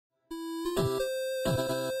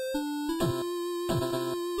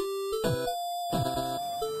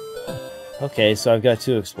Okay, so I've got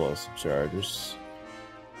 2 explosive charges.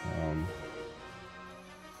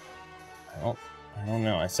 I don't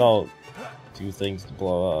know. I saw 2 things to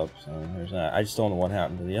blow up, so there's that. I just don't know what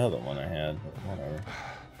happened to the other one I had, but whatever.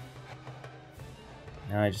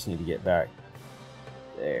 Now I just need to get back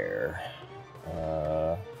there.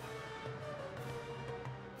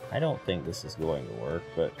 I don't think this is going to work,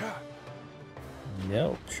 but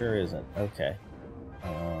nope, sure isn't. Okay.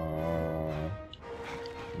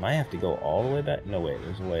 Might have to go all the way back. No, wait,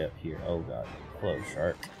 there's a way up here. Oh god. Hello,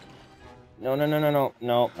 shark. No, no, no, no, no,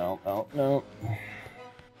 no, no, no, no.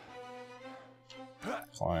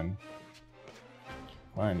 Climb.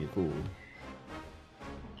 Climb, you fool.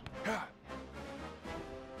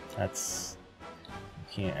 That's... You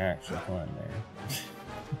can't actually climb there.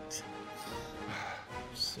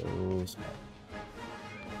 So smart.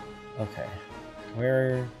 Okay.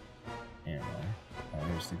 Where am I? Oh,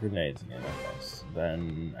 here's the grenades again. Okay, so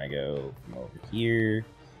then I go from over here.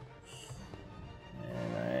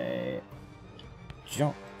 And I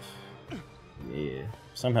jump. Yeah.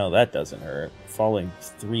 Somehow that doesn't hurt. Falling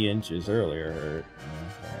 3 inches earlier hurt.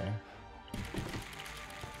 Okay.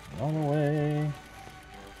 Run away.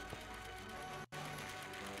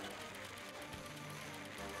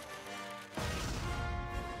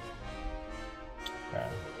 Okay.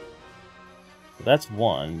 So that's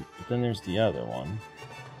one, but then there's the other one.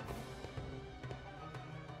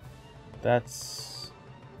 That's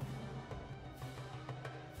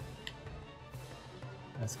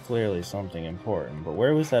clearly something important, but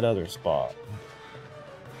where was that other spot?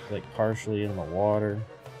 Like partially in the water.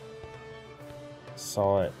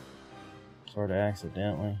 Saw it sort of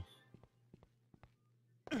accidentally.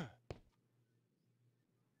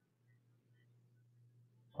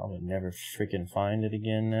 Probably never freaking find it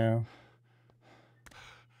again now.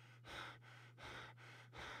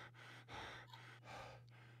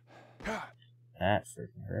 That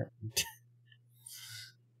freaking hurt.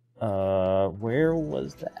 Where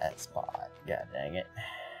was that spot? God dang it.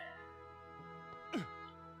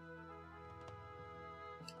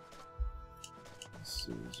 This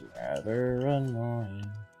is rather annoying.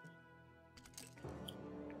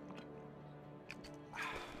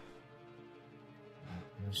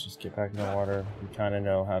 Let's just get back in the water. We kind of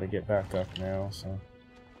know how to get back up now, so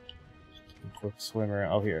just a quick swim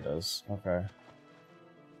around. Oh, here it is. Okay.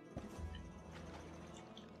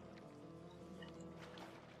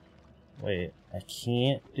 Wait, I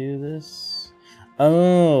can't do this?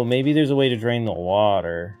 Oh, maybe there's a way to drain the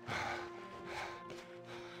water.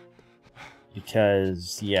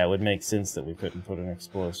 Because, yeah, it would make sense that we couldn't put an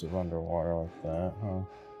explosive underwater like that, huh?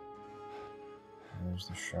 There's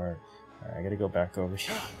the shark. Alright, I gotta go back over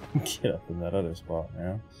here and get up in that other spot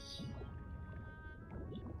now.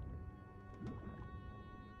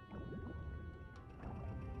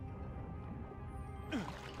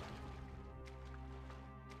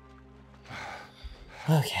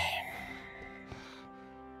 Okay.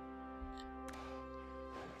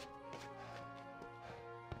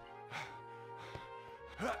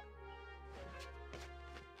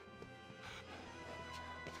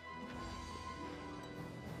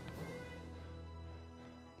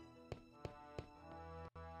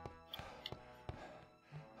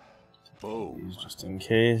 Use just in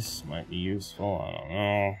case. Might be useful. I don't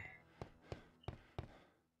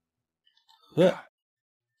know.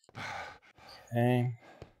 Okay.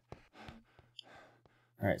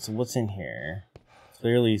 Alright, so what's in here?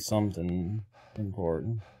 Clearly something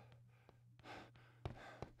important.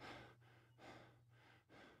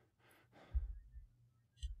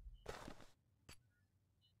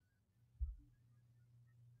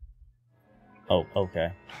 Oh,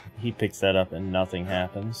 okay. He picks that up and nothing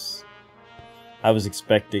happens. I was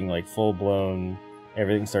expecting like full-blown,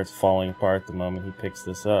 everything starts falling apart the moment he picks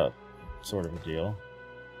this up, sort of a deal.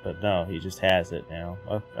 But no, he just has it now.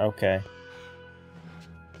 Okay.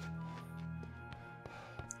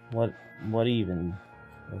 What even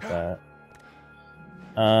with that?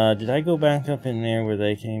 Did I go back up in there where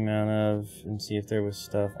they came out of and see if there was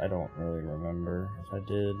stuff? I don't really remember if I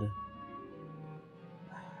did.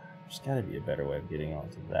 There's gotta be a better way of getting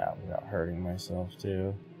onto that without hurting myself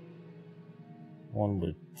too. One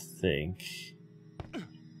would think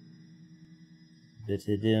that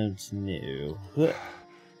I don't know.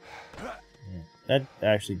 That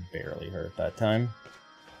actually barely hurt that time.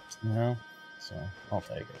 You know? So, I'll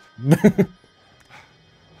take it.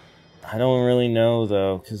 I don't really know,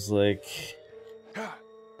 though, because, like...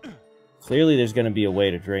 Clearly there's going to be a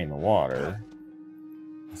way to drain the water.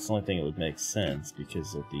 It's the only thing that would make sense,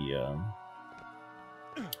 because of the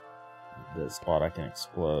spot I can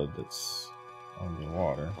explode that's under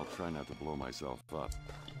water. I'll try not to blow myself up.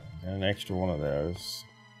 And an extra one of those.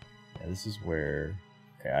 Yeah, this is where...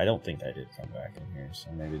 Okay, I don't think I did come back in here, so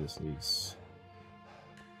maybe this leads...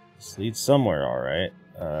 This leads somewhere, alright.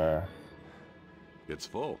 It's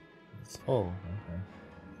full. It's full, okay.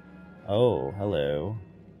 Oh, hello.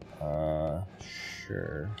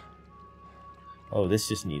 Sure. Oh, this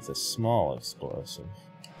just needs a small explosive.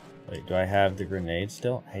 Wait, do I have the grenade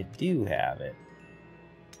still? I do have it.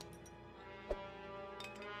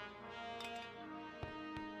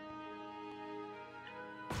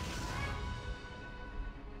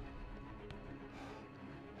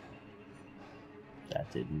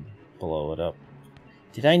 That didn't blow it up.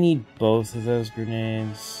 Did I need both of those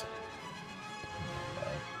grenades?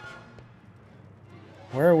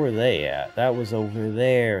 Where were they at? That was over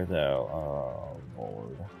there, though. Oh,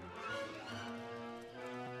 Lord.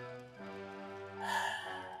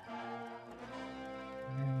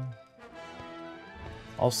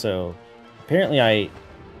 Also, apparently I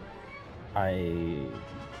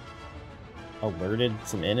alerted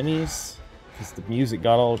some enemies, because the music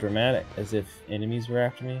got all dramatic, as if enemies were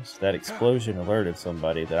after me. So that explosion alerted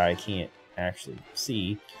somebody that I can't actually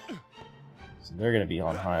see. So they're going to be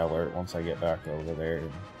on high alert once I get back over there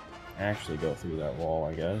and actually go through that wall,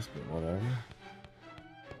 I guess, but whatever.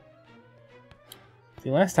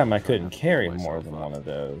 See, last time I couldn't carry more than one of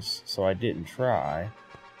those, so I didn't try.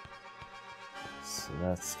 So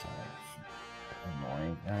that's kind of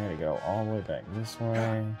annoying. I gotta go all the way back this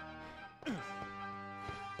way.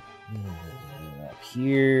 Up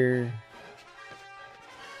here.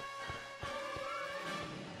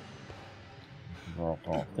 Drop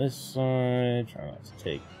off this side. Try not to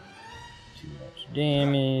take too much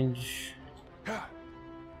damage. Take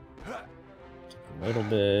a little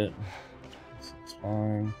bit. It's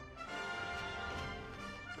fine.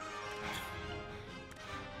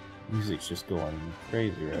 Music's just going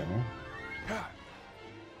crazy right now.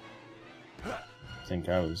 I think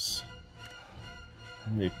I was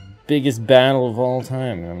in the biggest battle of all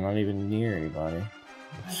time, and I'm not even near anybody.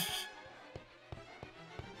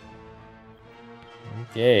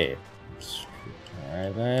 Okay, let's try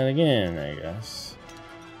that again, I guess.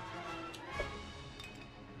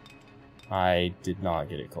 I did not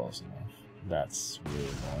get it close enough. That's really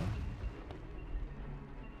annoying.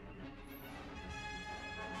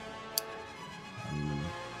 I'm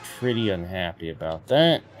pretty unhappy about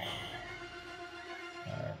that.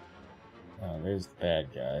 Alright. Oh, there's the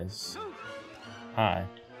bad guys. Hi.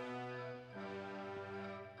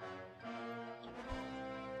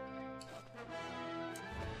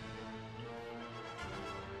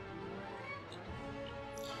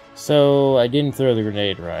 So, I didn't throw the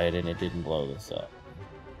grenade right, and it didn't blow this up.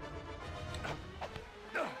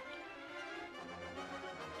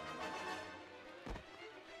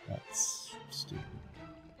 That's stupid.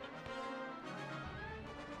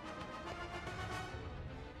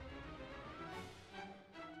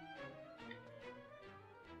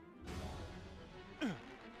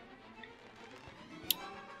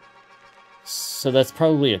 So that's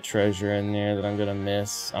probably a treasure in there that I'm gonna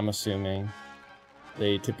miss, I'm assuming.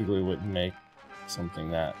 They typically wouldn't make something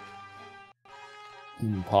that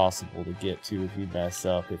impossible to get to if you mess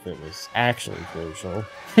up if it was actually crucial.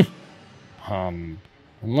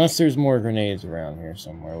 Unless there's more grenades around here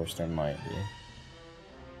somewhere, which there might be.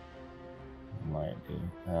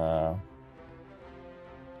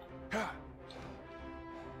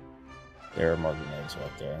 There are more grenades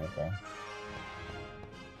right there, okay.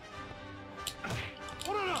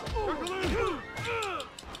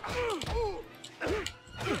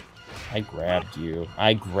 I grabbed you.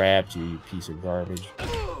 I grabbed you, you piece of garbage.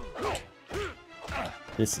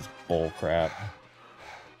 This is bullcrap.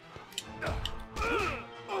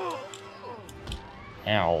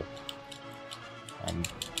 Ow. I'm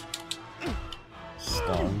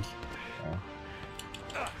stunned.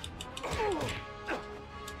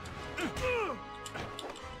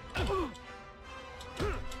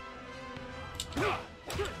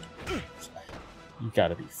 You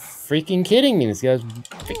gotta be freaking kidding me. This guy's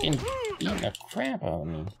freaking beating the crap out of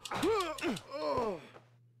me.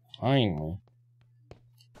 Finally.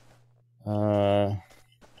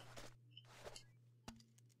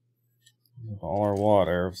 All our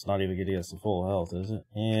water. It's not even getting us to full health, is it?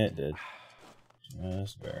 Yeah, it did.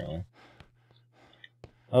 Just barely.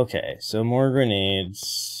 Okay, so more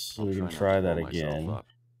grenades. We can try that again.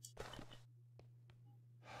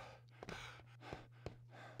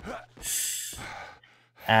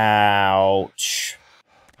 Ouch.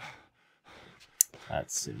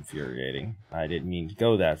 That's infuriating. I didn't mean to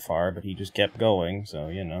go that far, but he just kept going, so,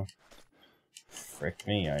 you know. Frick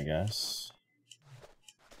me, I guess.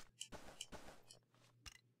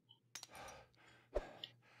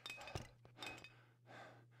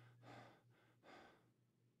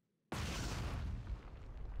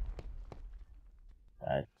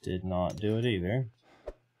 That did not do it either.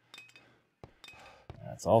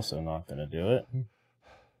 That's also not going to do it.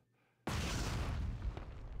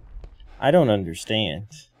 I don't understand.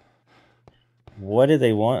 What do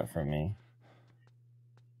they want from me?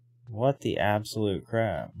 What the absolute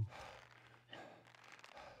crap?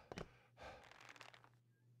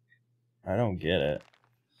 I don't get it.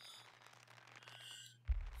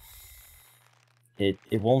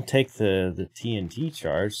 It won't take the TNT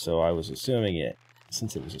charge, so I was assuming it,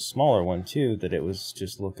 since it was a smaller one too, that it was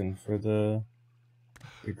just looking for the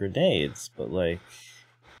grenades, but like,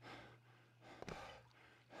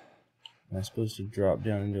 am I supposed to drop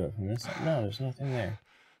down and do it from this side? No, there's nothing there.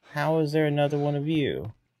 How is there another one of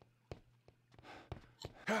you?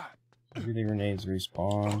 Maybe the grenades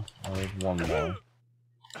respawn. Oh, there's one more.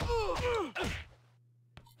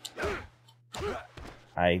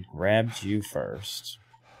 I grabbed you first.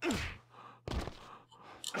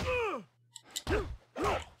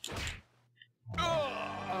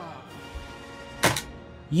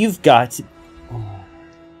 You've got to...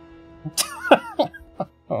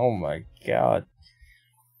 Oh my god.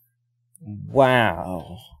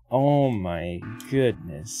 Wow. Oh my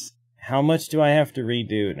goodness. How much do I have to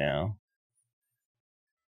redo now?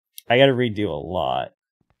 I gotta redo a lot.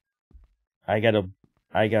 I gotta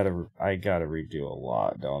redo a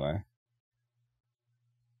lot, don't I?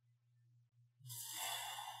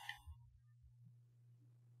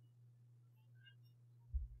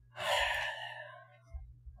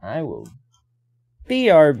 I will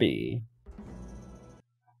BRB.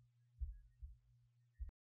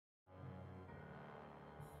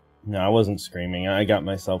 No, I wasn't screaming. I got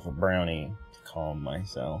myself a brownie to calm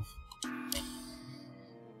myself.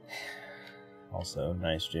 Also,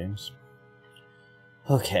 nice, James.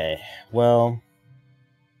 Okay, well...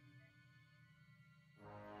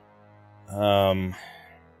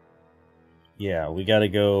 yeah, we gotta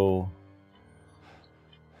go...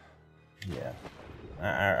 Yeah.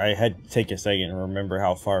 I had to take a second to remember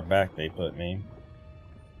how far back they put me.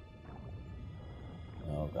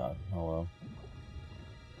 Oh god, oh well.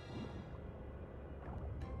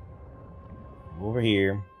 Over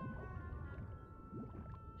here.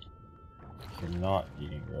 You're not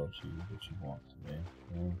eating grilled cheese, but you want to be.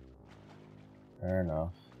 Okay. Fair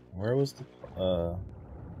enough. Where was the,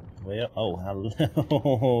 way up? Oh,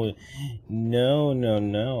 hello! No, no,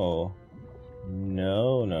 no.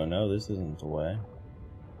 No, no, no, this isn't the way.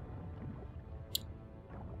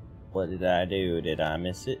 What did I do? Did I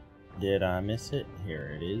miss it? Did I miss it?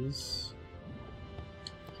 Here it is.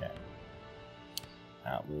 Okay.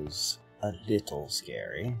 That was a little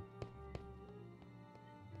scary.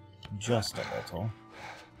 Just a little.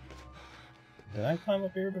 Did I climb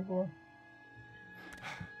up here before?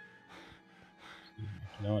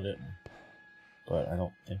 No, I didn't. But I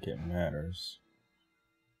don't think it matters.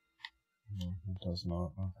 No, it does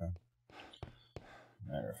not. Okay.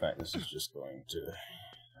 Matter of fact, this is just going to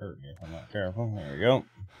hurt me if I'm not careful. There we go.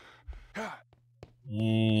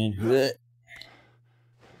 And...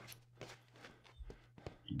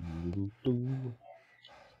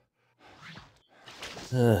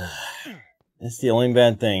 That's the only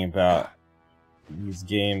bad thing about these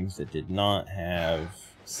games that did not have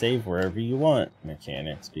save wherever you want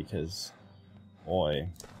mechanics, because, boy,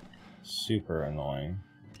 super annoying.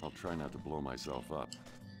 I'll try not to blow myself up.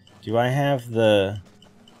 Do I have the...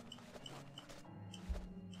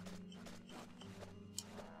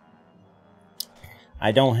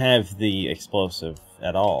 I don't have the explosive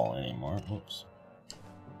at all anymore. Oops.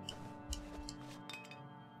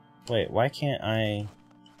 Wait, why can't I...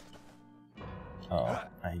 Oh,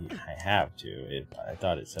 I have to. I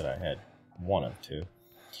thought it said I had one of two.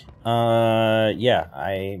 Yeah,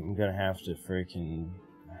 I'm gonna have to freaking...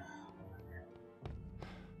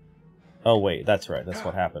 Oh wait, that's right. That's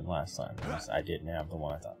what happened last time. I didn't have the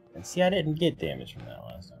one I thought. And see, I didn't get damage from that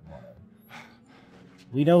last time.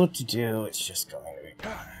 We know what to do. It's just going to be...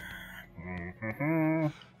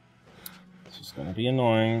 It's just going to be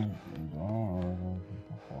annoying.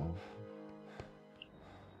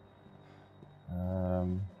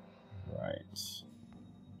 Right.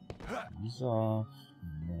 These off.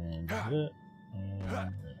 And then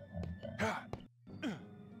and okay.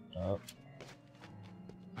 Up.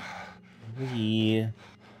 We.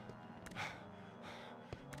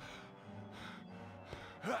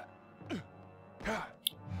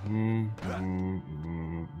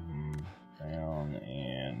 Down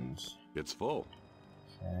and... It's full.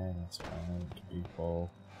 Okay, that's fine. It can be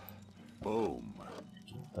full. Boom.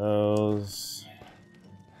 Get those.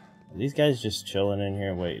 Are these guys just chilling in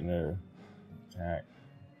here waiting to attack?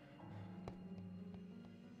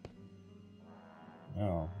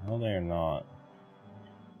 No, no they're not.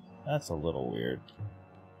 That's a little weird.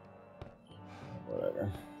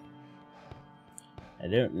 Whatever. I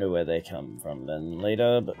don't know where they come from then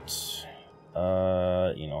later, but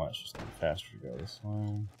you know what, it's just faster to go this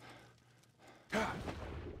way.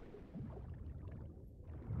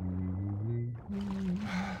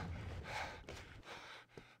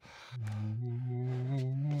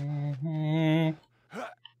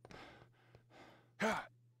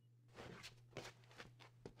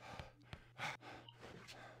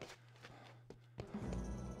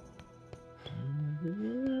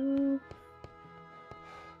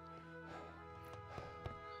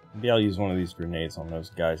 Maybe I'll use one of these grenades on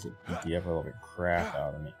those guys that beat the ever-loving crap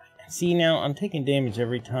out of me. See, now I'm taking damage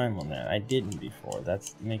every time on that. I didn't before. That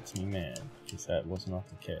makes me mad, because that was not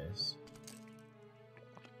the case.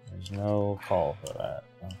 There's no call for that,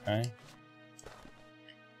 okay?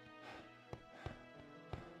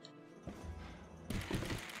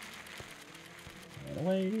 Get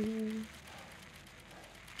away.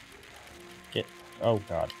 Get. Oh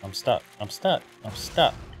god, I'm stuck. I'm stuck. I'm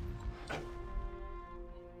stuck.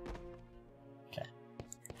 Okay.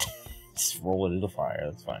 Just roll it into fire,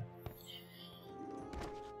 that's fine.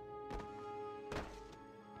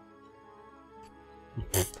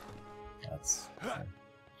 That's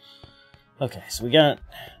okay, so we got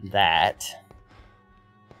that.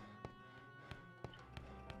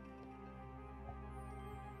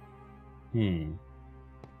 You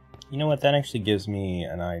know what? That actually gives me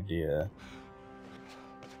an idea.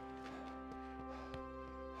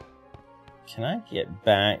 Can I get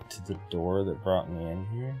back to the door that brought me in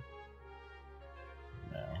here?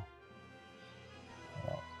 No.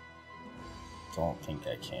 I don't think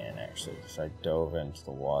I can, actually, because I dove into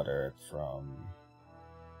the water from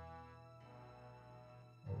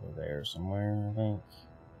over there somewhere, I think.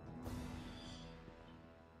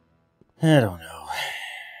 I don't know.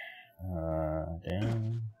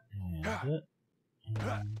 Down, and up,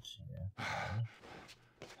 and yeah.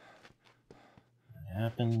 That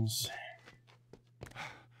happens.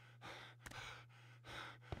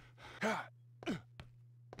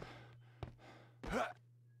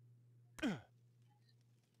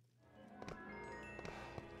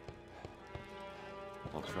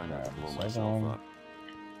 I'll try not to blow myself up.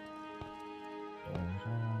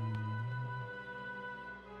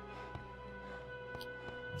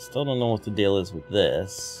 I still don't know what the deal is with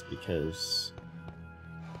this, because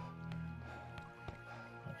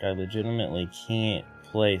like, I legitimately can't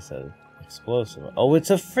place an explosive. Oh, it's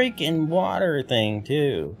a freaking water thing,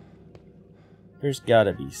 too. There's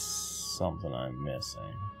gotta be something I'm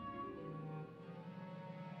missing.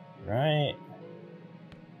 Right?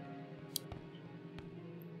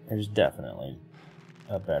 There's definitely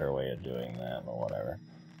a better way of doing that, but whatever.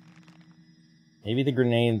 Maybe the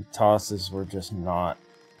grenade tosses were just not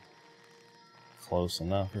close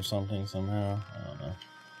enough or something somehow. I don't know.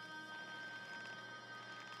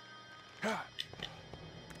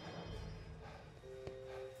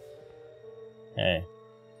 Hey.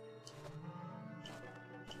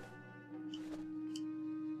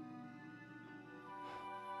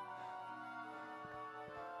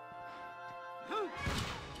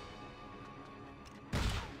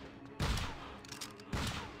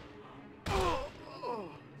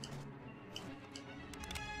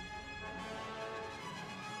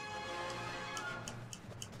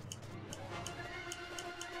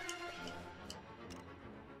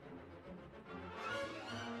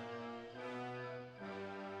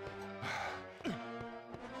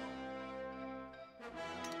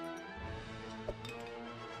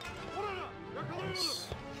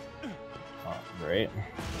 Oh, great.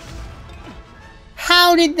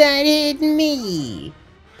 How did that hit me?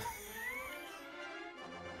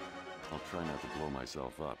 I'll try not to blow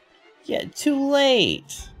myself up. Yeah, too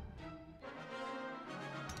late.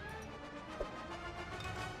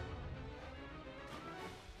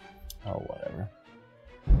 Oh, whatever.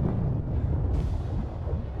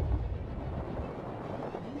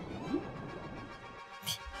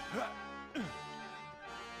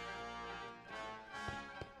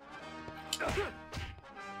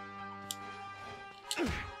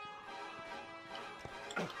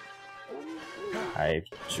 I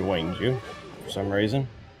joined you for some reason.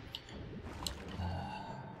 Oh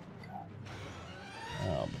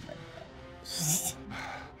my god.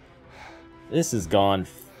 This has gone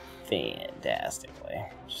fantastically.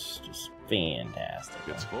 Just fantastic.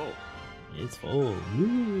 It's full. It's full.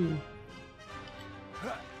 Woo.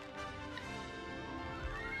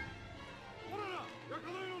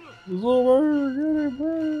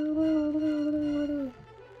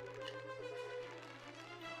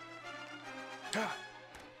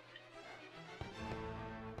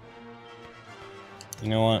 You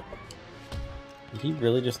know what? Did he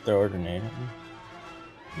really just throw a grenade at me?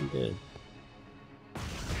 He did.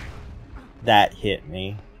 That hit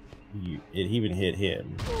me. It even hit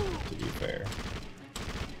him, to be fair.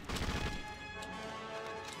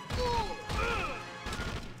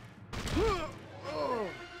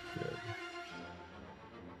 Good.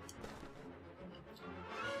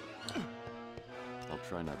 I'll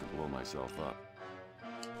try not to blow myself up.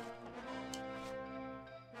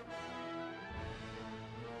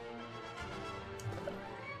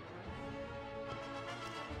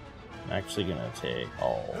 I'm actually gonna take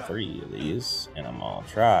all 3 of these, and I'm gonna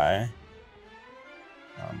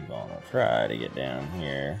try to get down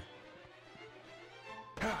here.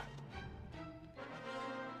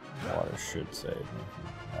 Water should save me from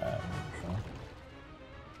that.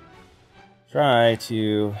 Try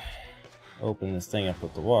to open this thing up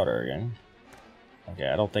with the water again. Okay,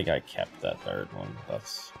 I don't think I kept that 3rd one, but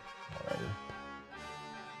that's whatever.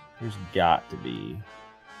 There's got to be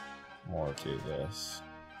more to this.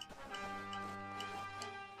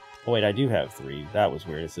 Oh wait, I do have 3. That was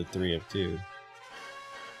weird. It said 3 of 2.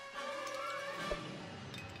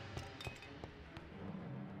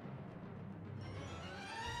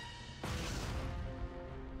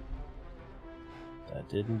 That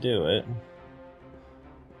didn't do it.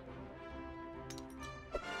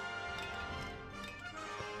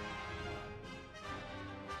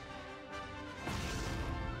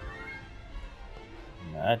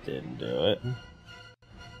 That didn't do it.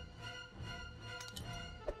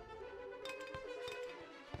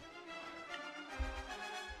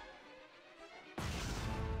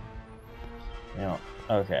 Yeah,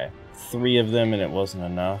 okay. 3 of them and it wasn't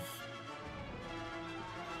enough.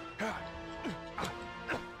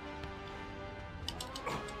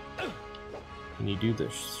 Can you do the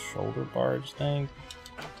shoulder barge thing?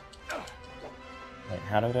 Wait,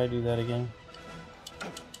 how did I do that again?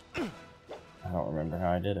 I don't remember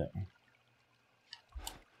how I did it.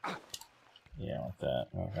 Yeah, like that.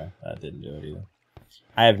 Okay, that didn't do it either.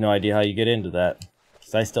 I have no idea how you get into that.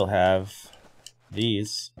 Because I still have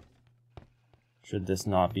these. Should this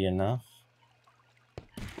not be enough?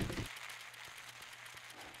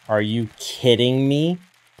 Are you kidding me?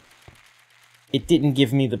 It didn't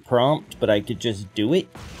give me the prompt, but I could just do it?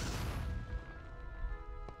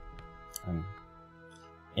 I'm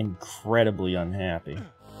incredibly unhappy.